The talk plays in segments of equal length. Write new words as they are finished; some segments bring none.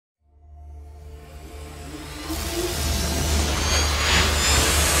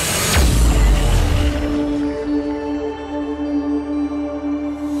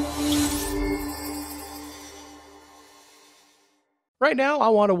right now, I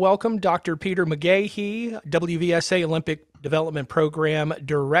want to welcome Dr. Peter McGahey, WVSA Olympic Development Program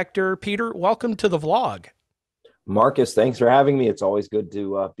Director. Peter, welcome to the vlog. Marcus, thanks for having me. It's always good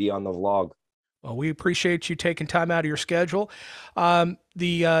to be on the vlog. Well, we appreciate you taking time out of your schedule.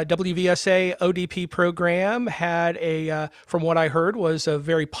 The WVSA ODP program had from what I heard, was a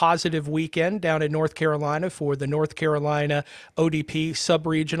very positive weekend down in North Carolina for the North Carolina ODP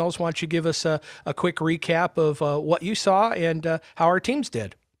sub-regionals. Why don't you give us a quick recap of what you saw and how our teams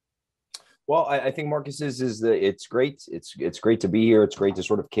did? Well, I think Marcus is that it's great. It's great to be here. It's great to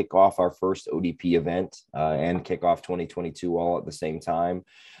sort of kick off our first ODP event and kick off 2022 all at the same time.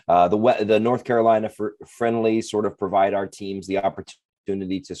 The North Carolina friendly sort of provide our teams the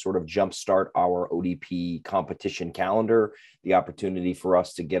opportunity to sort of jumpstart our ODP competition calendar, the opportunity for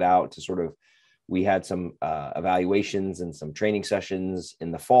us to get out to sort of, we had some evaluations and some training sessions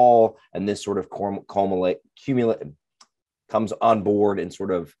in the fall, and this sort of comes on board and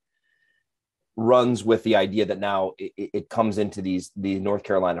sort of runs with the idea that now it comes into the North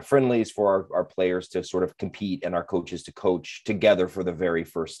Carolina friendlies for our players to sort of compete and our coaches to coach together for the very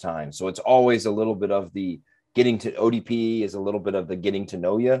first time. So it's always a little bit of the getting to ODP is a little bit of the getting to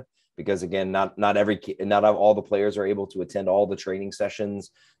know you, because again, not all the players are able to attend all the training sessions.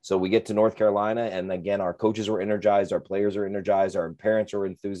 So we get to North Carolina, and again, our coaches were energized, our players are energized, our parents are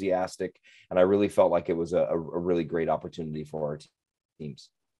enthusiastic. And I really felt like it was a really great opportunity for our teams.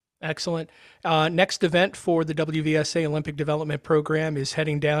 Excellent. Next event for the WVSA Olympic Development Program is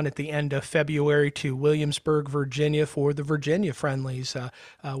heading down at the end of February to Williamsburg, Virginia for the Virginia Friendlies.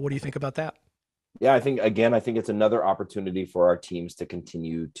 What do you think about that? Yeah, I think it's another opportunity for our teams to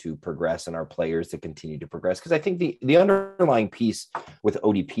continue to progress and our players to continue to progress. Because I think the underlying piece with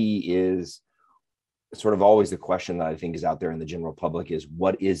ODP is sort of always the question that I think is out there in the general public is,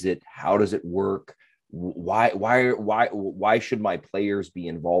 what is it? How does it work? Why should my players be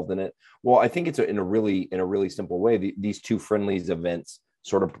involved in it? Well, I think it's in a really simple way. These two friendlies events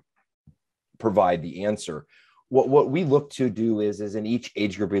sort of provide the answer. What we look to do is in each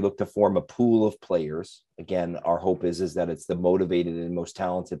age group, we look to form a pool of players. Again, our hope is that it's the motivated and most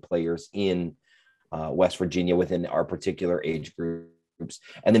talented players in West Virginia within our particular age groups.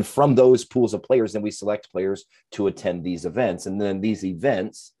 And then from those pools of players, then we select players to attend these events. And then these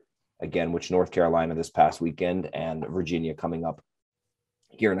events, again, which North Carolina this past weekend and Virginia coming up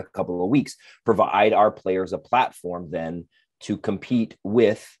here in a couple of weeks, provide our players a platform then to compete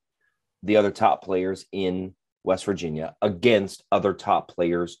with the other top players in West Virginia against other top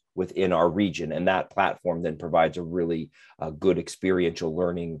players within our region. And that platform then provides a really good experiential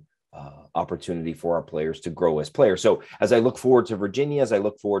learning opportunity for our players to grow as players. So as I look forward to Virginia, as I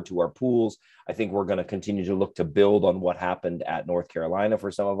look forward to our pools, I think we're going to continue to look to build on what happened at North Carolina for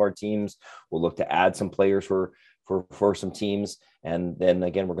some of our teams. We'll look to add some players for some teams. And then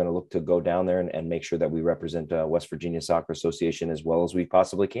again, we're going to look to go down there and make sure that we represent West Virginia Soccer Association as well as we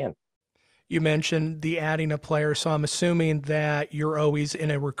possibly can. You mentioned the adding a player, so I'm assuming that you're always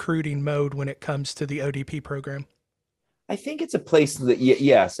in a recruiting mode when it comes to the ODP program. I think it's a place that,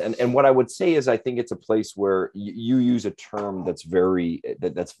 yes. And what I would say is, I think it's a place where you use a term that's very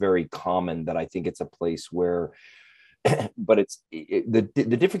common, that I think it's a place where, but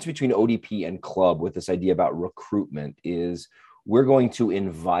the difference between ODP and club with this idea about recruitment is we're going to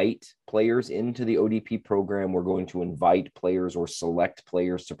invite players into the ODP program. We're going to invite players or select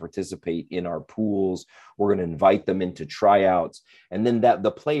players to participate in our pools. We're going to invite them into tryouts. And then that the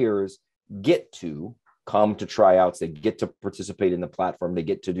players get to come to tryouts, they get to participate in the platform, they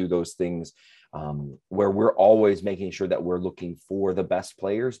get to do those things where we're always making sure that we're looking for the best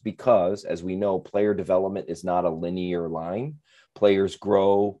players, because as we know, player development is not a linear line. Players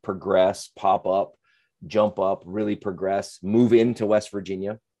grow, progress, pop up, jump up, really progress, move into West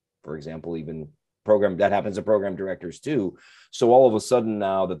Virginia, for example. Even program that happens to program directors too. So all of a sudden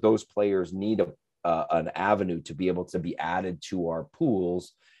now that those players need an avenue to be able to be added to our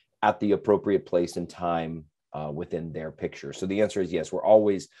pools at the appropriate place and time within their picture. So the answer is yes, we're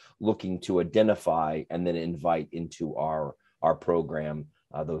always looking to identify and then invite into our program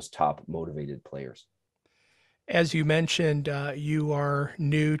those top motivated players. As you mentioned, you are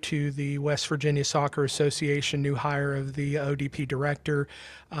new to the West Virginia Soccer Association, new hire of the ODP director.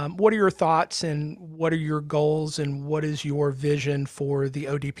 What are your thoughts and what are your goals and what is your vision for the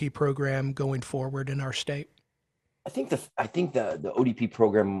ODP program going forward in our state? I think the ODP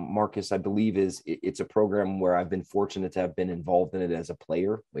program, Marcus, I believe it's a program where I've been fortunate to have been involved in it as a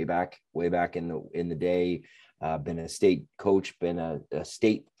player way back in the day. Been a state coach, been a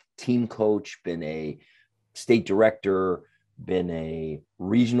state team coach, been a state director, been a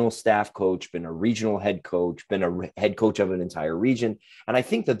regional staff coach, been a regional head coach, been a head coach of an entire region. And I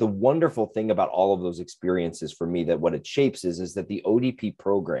think that the wonderful thing about all of those experiences for me, that what it shapes is that the ODP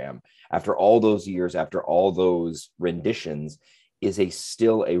program, after all those years, after all those renditions, is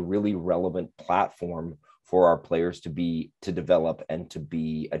still a really relevant platform for our players to develop and to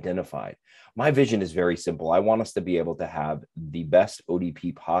be identified. My vision is very simple. I want us to be able to have the best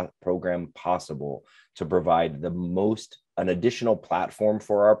ODP program possible, to provide an additional platform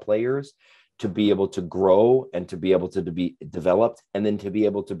for our players to be able to grow and to be able to be developed, and then to be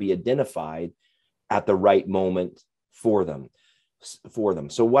able to be identified at the right moment for them.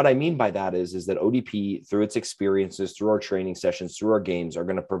 So what I mean by that is that ODP, through its experiences, through our training sessions, through our games, are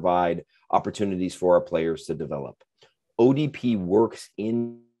going to provide opportunities for our players to develop. ODP works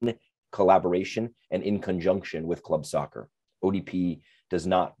in collaboration and in conjunction with club soccer. ODP does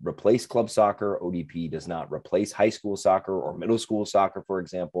not replace club soccer. ODP does not replace high school soccer or middle school soccer, for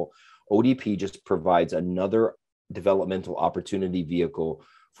example. ODP just provides another developmental opportunity vehicle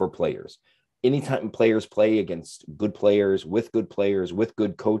for players. Anytime players play against good players, with good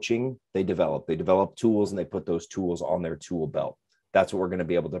coaching, they develop tools, and they put those tools on their tool belt. That's what we're going to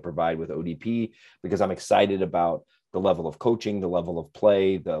be able to provide with ODP, because I'm excited about the level of coaching, the level of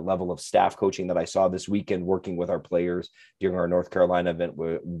play, the level of staff coaching that I saw this weekend working with our players during our North Carolina event.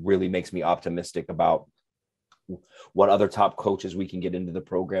 Really makes me optimistic about what other top coaches we can get into the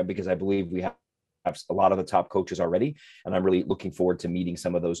program, because I believe we have a lot of the top coaches already, and I'm really looking forward to meeting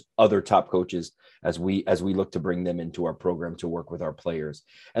some of those other top coaches as we look to bring them into our program to work with our players.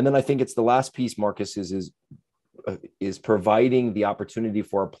 And then I think it's the last piece, Marcus, is providing the opportunity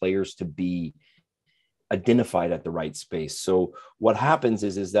for our players to be identified at the right space. So what happens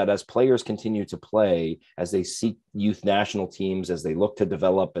is that as players continue to play, as they seek youth national teams, as they look to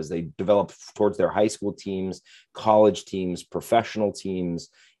develop, as they develop towards their high school teams, college teams, professional teams,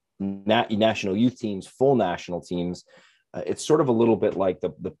 national youth teams, full national teams, it's sort of a little bit like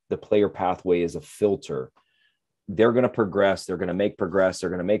the player pathway is a filter. They're going to progress. They're going to make progress. They're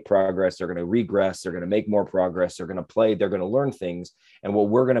going to make progress. They're going to regress. They're going to make more progress. They're going to play. They're going to learn things. And what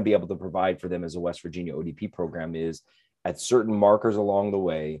we're going to be able to provide for them as a West Virginia ODP program is, at certain markers along the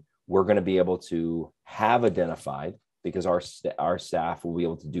way, we're going to be able to have identified, because our staff will be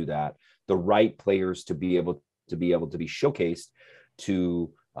able to do that, the right players to be able to be showcased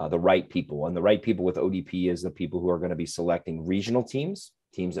to the right people. And the right people with ODP is the people who are going to be selecting regional teams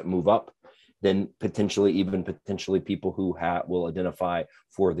that move up, then potentially people who will identify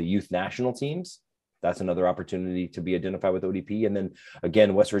for the youth national teams. That's another opportunity to be identified with ODP. And then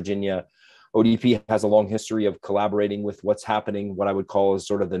again, West Virginia ODP has a long history of collaborating with what's happening, what I would call is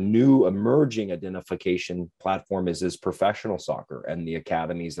sort of the new emerging identification platform is professional soccer, and the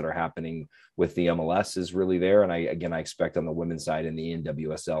academies that are happening with the MLS is really there. And I expect on the women's side in the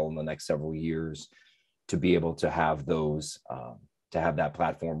NWSL in the next several years to be able to have those, to have that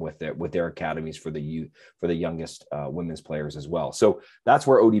platform with their academies for the youngest women's players as well. So that's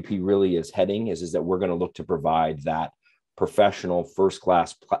where ODP really is heading, is that we're going to look to provide that professional,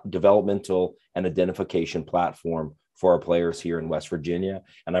 first-class developmental and identification platform for our players here in West Virginia.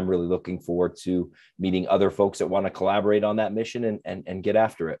 And I'm really looking forward to meeting other folks that want to collaborate on that mission and get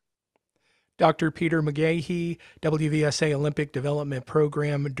after it. Dr. Peter McGahey, WVSA Olympic Development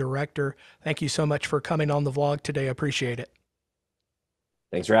Program Director, thank you so much for coming on the vlog today. I appreciate it.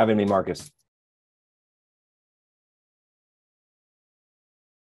 Thanks for having me, Marcus.